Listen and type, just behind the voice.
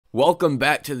Welcome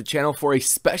back to the channel for a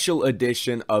special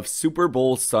edition of Super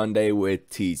Bowl Sunday with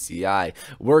TCI.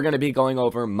 We're going to be going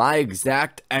over my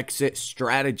exact exit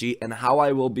strategy and how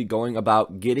I will be going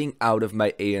about getting out of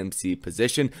my AMC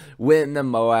position when the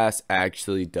Moass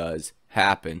actually does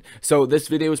happen. So this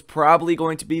video is probably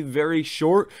going to be very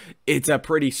short. It's a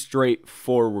pretty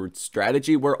straightforward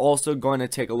strategy. We're also going to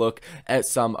take a look at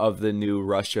some of the new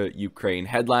Russia-Ukraine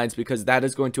headlines because that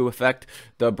is going to affect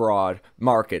the broad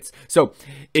markets. So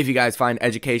if you guys find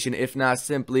education, if not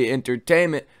simply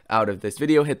entertainment, out of this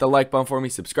video, hit the like button for me,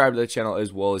 subscribe to the channel,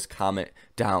 as well as comment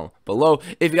down below.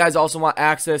 If you guys also want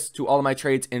access to all of my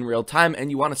trades in real time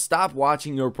and you want to stop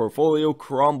watching your portfolio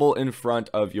crumble in front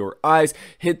of your eyes,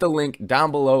 hit the link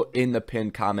down below in the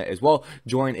pinned comment as well.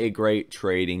 Join a great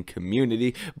trading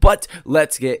community. But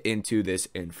let's get into this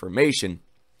information.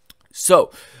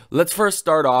 So let's first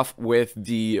start off with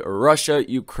the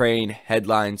Russia-Ukraine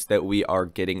headlines that we are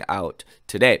getting out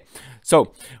today.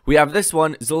 So we have this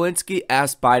one: Zelensky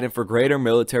asked Biden for greater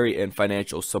military and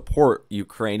financial support,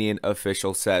 Ukrainian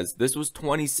official says. This was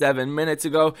 27 minutes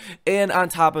ago. And on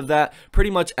top of that,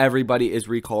 pretty much everybody is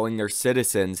recalling their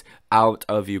citizens out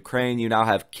of Ukraine. You now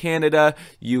have Canada,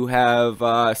 you have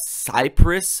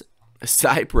Cyprus.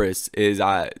 Cyprus is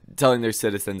telling their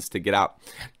citizens to get out.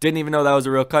 Didn't even know that was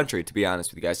a real country, to be honest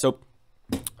with you guys. So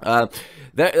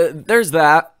there's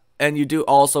that. And you do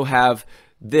also have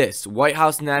this: White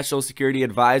House National Security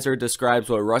Advisor describes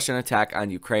what a Russian attack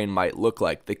on Ukraine might look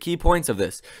like. The key points of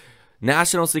this: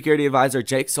 National Security Advisor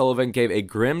Jake Sullivan gave a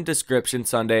grim description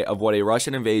Sunday of what a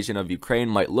Russian invasion of Ukraine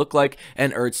might look like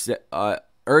and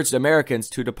urged Americans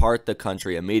to depart the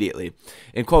country immediately.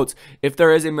 In quotes, "If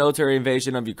there is a military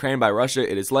invasion of Ukraine by Russia,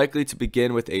 it is likely to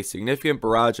begin with a significant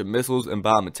barrage of missiles and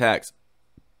bomb attacks.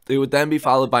 They would then be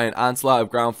followed by an onslaught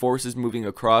of ground forces moving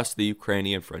across the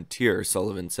Ukrainian frontier,"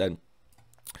 Sullivan said.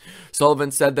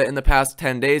 Sullivan said that in the past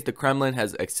 10 days, the Kremlin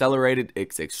has accelerated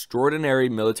its extraordinary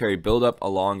military buildup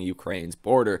along Ukraine's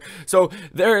border. So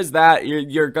there is that.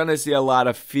 You're going to see a lot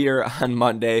of fear on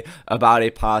Monday about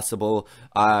a possible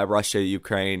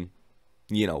Russia-Ukraine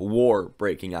war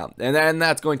breaking out. And then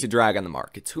that's going to drag on the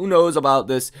markets. Who knows about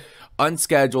this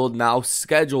unscheduled, now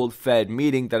scheduled Fed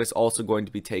meeting that is also going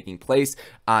to be taking place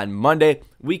on Monday?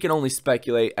 We can only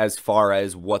speculate as far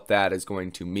as what that is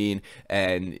going to mean.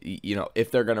 And,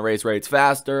 if they're going to raise rates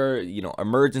faster,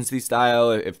 emergency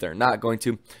style, if they're not going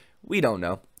to, we don't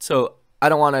know. So I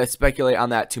don't want to speculate on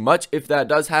that too much. If that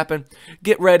does happen,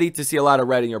 get ready to see a lot of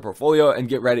red in your portfolio and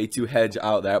get ready to hedge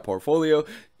out that portfolio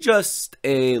just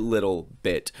a little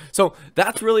bit. So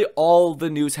that's really all the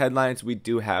news headlines we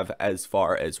do have as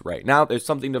far as right now. If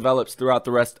something develops throughout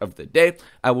the rest of the day,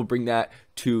 I will bring that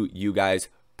to you guys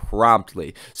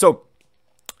promptly. So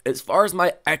as far as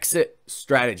my exit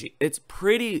strategy, it's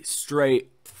pretty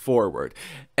straightforward.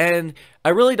 And I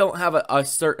really don't have a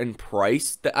certain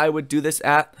price that I would do this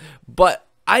at, but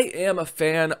I am a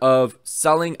fan of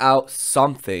selling out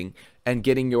something and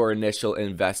getting your initial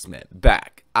investment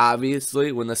back.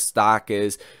 Obviously, when the stock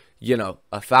is,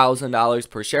 $1,000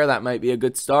 per share, that might be a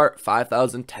good start.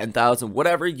 5,000, 10,000,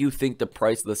 whatever you think the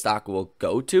price of the stock will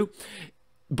go to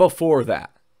before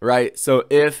that, right? So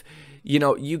if,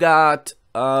 you got,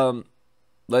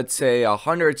 let's say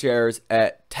 100 shares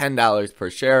at $10 per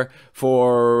share,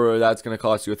 that's going to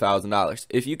cost you $1,000.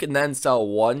 If you can then sell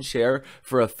one share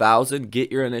for $1,000,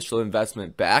 get your initial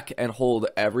investment back and hold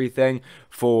everything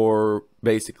for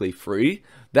basically free,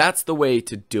 that's the way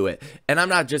to do it. And I'm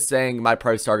not just saying my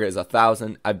price target is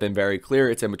 1,000. I've been very clear.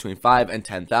 It's in between 5 and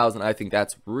 10,000. I think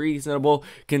that's reasonable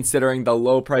considering the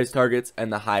low price targets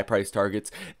and the high price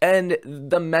targets and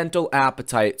the mental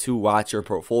appetite to watch your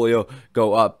portfolio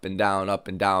go up and down,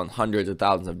 hundreds of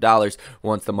thousands of dollars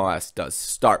once the Moass does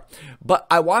start. But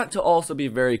I want to also be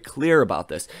very clear about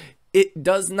this. It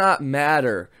does not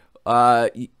matter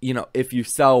if you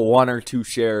sell 1 or 2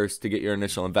 shares to get your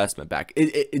initial investment back.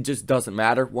 It just doesn't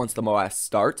matter once the Moass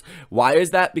starts. Why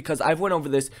is that? Because I've went over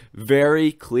this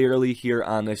very clearly here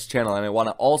on this channel, and I want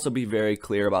to also be very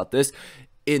clear about this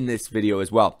in this video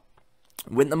as well.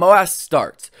 When the Moass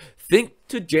starts, think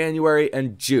to January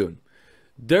and June.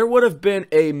 There would have been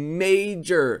a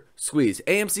major squeeze.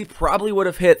 AMC probably would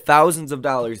have hit thousands of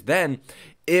dollars then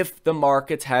if the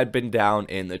markets had been down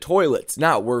in the toilets.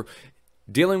 Now, we're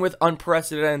dealing with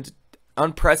unprecedented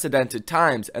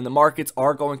times, and the markets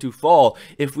are going to fall.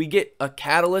 If we get a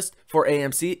catalyst for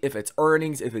AMC, if it's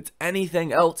earnings, if it's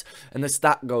anything else, and the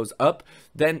stock goes up,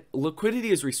 then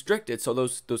liquidity is restricted. So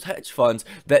those hedge funds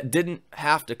that didn't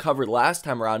have to cover last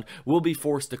time around will be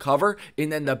forced to cover,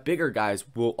 and then the bigger guys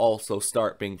will also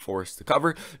start being forced to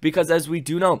cover, because as we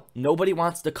do know, nobody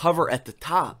wants to cover at the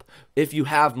top. If you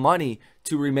have money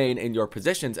to remain in your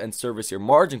positions and service your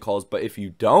margin calls. But if you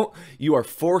don't, you are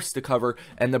forced to cover,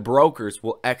 and the brokers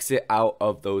will exit out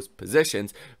of those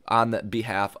positions on the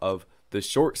behalf of the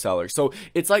short seller. So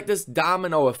it's like this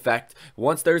domino effect.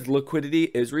 Once there's liquidity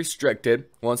is restricted,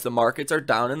 once the markets are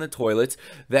down in the toilets,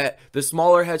 that the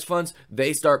smaller hedge funds,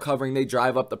 they start covering, they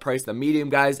drive up the price, the medium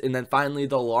guys, and then finally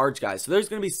the large guys. So there's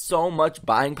going to be so much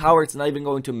buying power. It's not even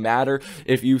going to matter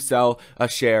if you sell a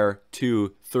share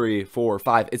 2, 3, 4,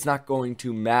 5. It's not going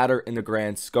to matter in the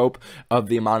grand scope of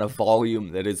the amount of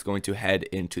volume that is going to head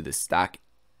into the stock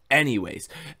anyways.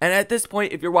 And at this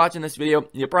point, if you're watching this video,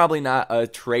 you're probably not a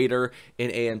trader in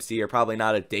AMC. You're probably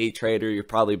not a day trader. You've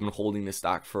probably been holding the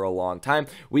stock for a long time.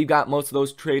 We've got most of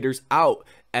those traders out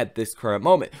at this current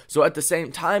moment. So at the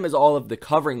same time as all of the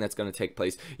covering that's going to take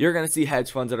place, you're going to see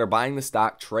hedge funds that are buying the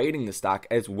stock, trading the stock,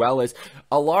 as well as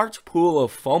a large pool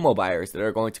of FOMO buyers that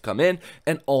are going to come in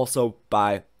and also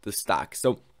buy the stock.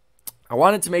 So I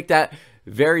wanted to make that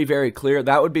very, very clear.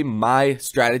 That would be my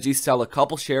strategy. Sell a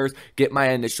couple shares, get my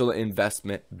initial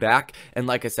investment back. And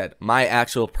like I said, my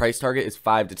actual price target is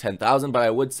 5 to 10,000, but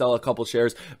I would sell a couple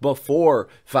shares before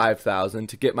 5,000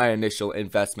 to get my initial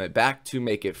investment back to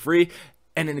make it free.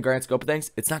 And in the grand scope of things,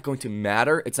 it's not going to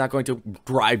matter. It's not going to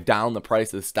drive down the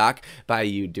price of the stock by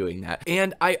you doing that.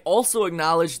 And I also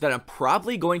acknowledge that I'm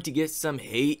probably going to get some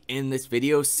hate in this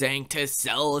video saying to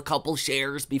sell a couple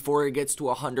shares before it gets to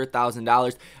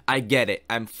 $100,000. I get it.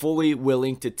 I'm fully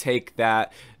willing to take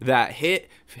that hit.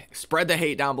 Spread the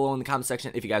hate down below in the comment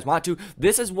section if you guys want to.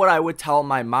 This is what I would tell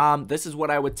my mom. This is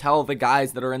what I would tell the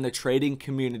guys that are in the trading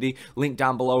community. Link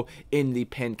down below in the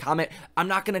pinned comment. I'm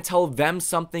not going to tell them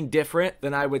something different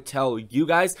than I would tell you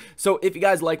guys. So if you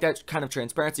guys like that kind of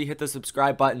transparency, hit the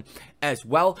subscribe button as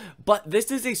well. But this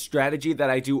is a strategy that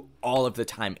I do all of the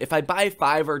time. If I buy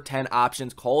 5 or 10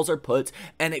 options, calls or puts,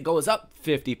 and it goes up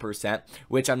 50%,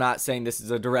 which I'm not saying this is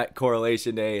a direct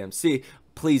correlation to AMC,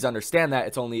 please understand that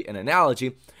it's only an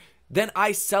analogy, then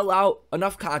I sell out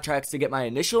enough contracts to get my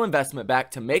initial investment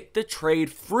back to make the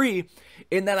trade free,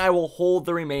 and then I will hold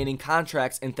the remaining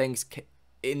contracts in things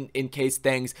in case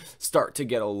things start to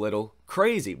get a little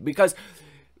crazy. Because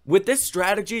with this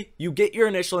strategy, you get your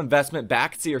initial investment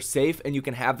back, so you're safe and you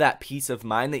can have that peace of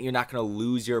mind that you're not going to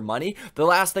lose your money. The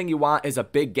last thing you want is a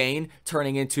big gain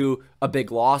turning into a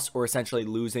big loss or essentially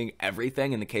losing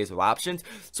everything in the case of options.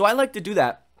 So I like to do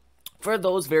that for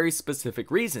those very specific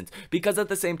reasons, because at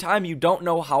the same time, you don't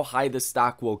know how high the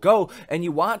stock will go, and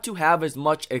you want to have as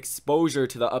much exposure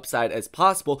to the upside as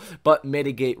possible, but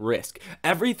mitigate risk.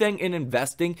 Everything in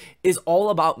investing is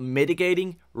all about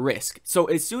mitigating risk. So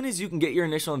as soon as you can get your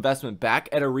initial investment back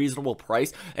at a reasonable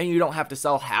price, and you don't have to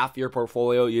sell half your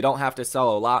portfolio, you don't have to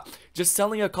sell a lot, just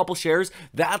selling a couple shares,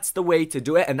 that's the way to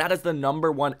do it, and that is the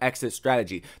 #1 exit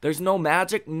strategy. There's no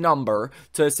magic number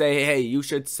to say, hey, you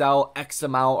should sell X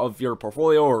amount of your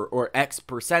portfolio or X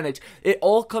percentage. It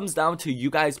all comes down to you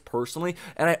guys personally.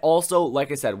 And I also,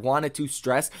 like I said, wanted to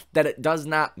stress that it does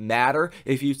not matter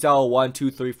if you sell 1, 2,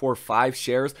 3, 4, 5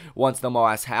 shares once the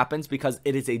Moass happens, because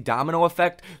it is a domino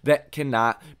effect that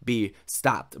cannot be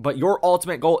stopped. But your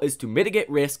ultimate goal is to mitigate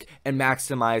risk and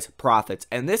maximize profits.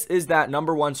 And this is that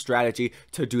 #1 strategy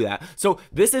to do that. So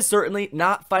this is certainly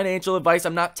not financial advice.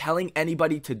 I'm not telling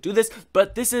anybody to do this,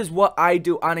 but this is what I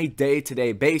do on a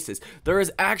day-to-day basis. There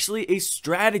is actually a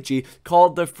strategy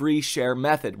called the free share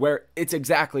method, where it's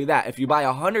exactly that. If you buy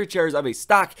 100 shares of a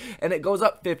stock and it goes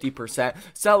up 50%,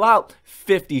 sell out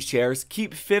 50 shares,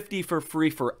 keep 50 for free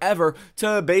forever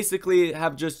to basically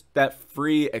have just that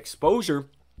free exposure.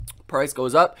 Price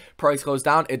goes up, price goes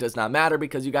down, it does not matter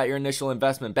because you got your initial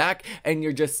investment back and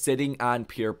you're just sitting on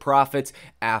pure profits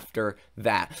after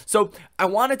that. So I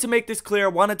wanted to make this clear. I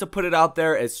wanted to put it out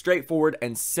there as straightforward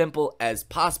and simple as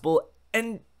possible,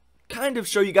 and kind of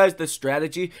show you guys the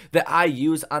strategy that I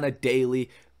use on a daily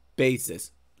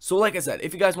basis. So like I said,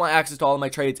 if you guys want access to all of my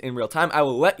trades in real time, I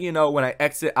will let you know when I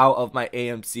exit out of my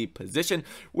AMC position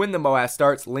when the Moass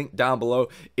starts. Link down below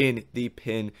in the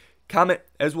pinned comment.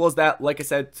 As well as that, like I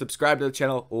said, subscribe to the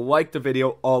channel, like the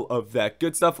video, all of that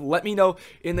good stuff. Let me know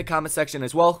in the comment section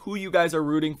as well who you guys are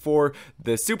rooting for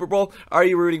the Super Bowl. Are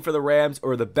you rooting for the Rams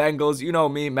or the Bengals? You know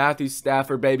me, Matthew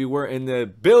Stafford, baby, we're in the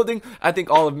building. I think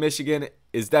all of Michigan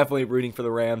is definitely rooting for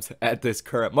the Rams at this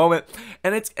current moment.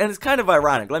 And it's kind of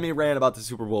ironic. Let me rant about the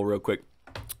Super Bowl real quick,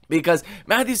 because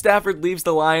Matthew Stafford leaves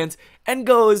the Lions and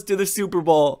goes to the Super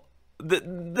Bowl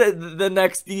the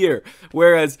next year,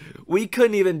 whereas we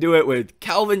couldn't even do it with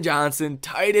Calvin Johnson,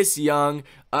 Titus Young,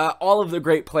 all of the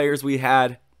great players we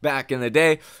had back in the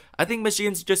day. I think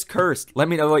Michigan's just cursed. Let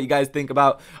me know what you guys think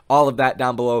about all of that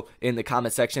down below in the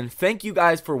comment section. Thank you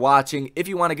guys for watching. If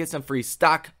you want to get some free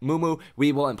stock, Moo,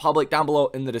 Weeble, and Public down below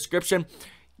in the description.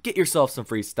 Get yourself some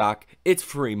free stock. It's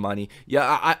free money.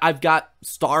 Yeah, I've got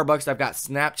Starbucks. I've got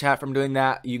Snapchat from doing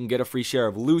that. You can get a free share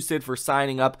of Lucid for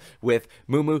signing up with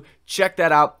Moo. Check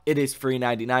that out. It is free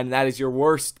 99. And that is your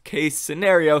worst case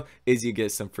scenario, is you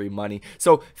get some free money.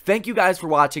 So thank you guys for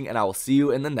watching, and I will see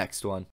you in the next one.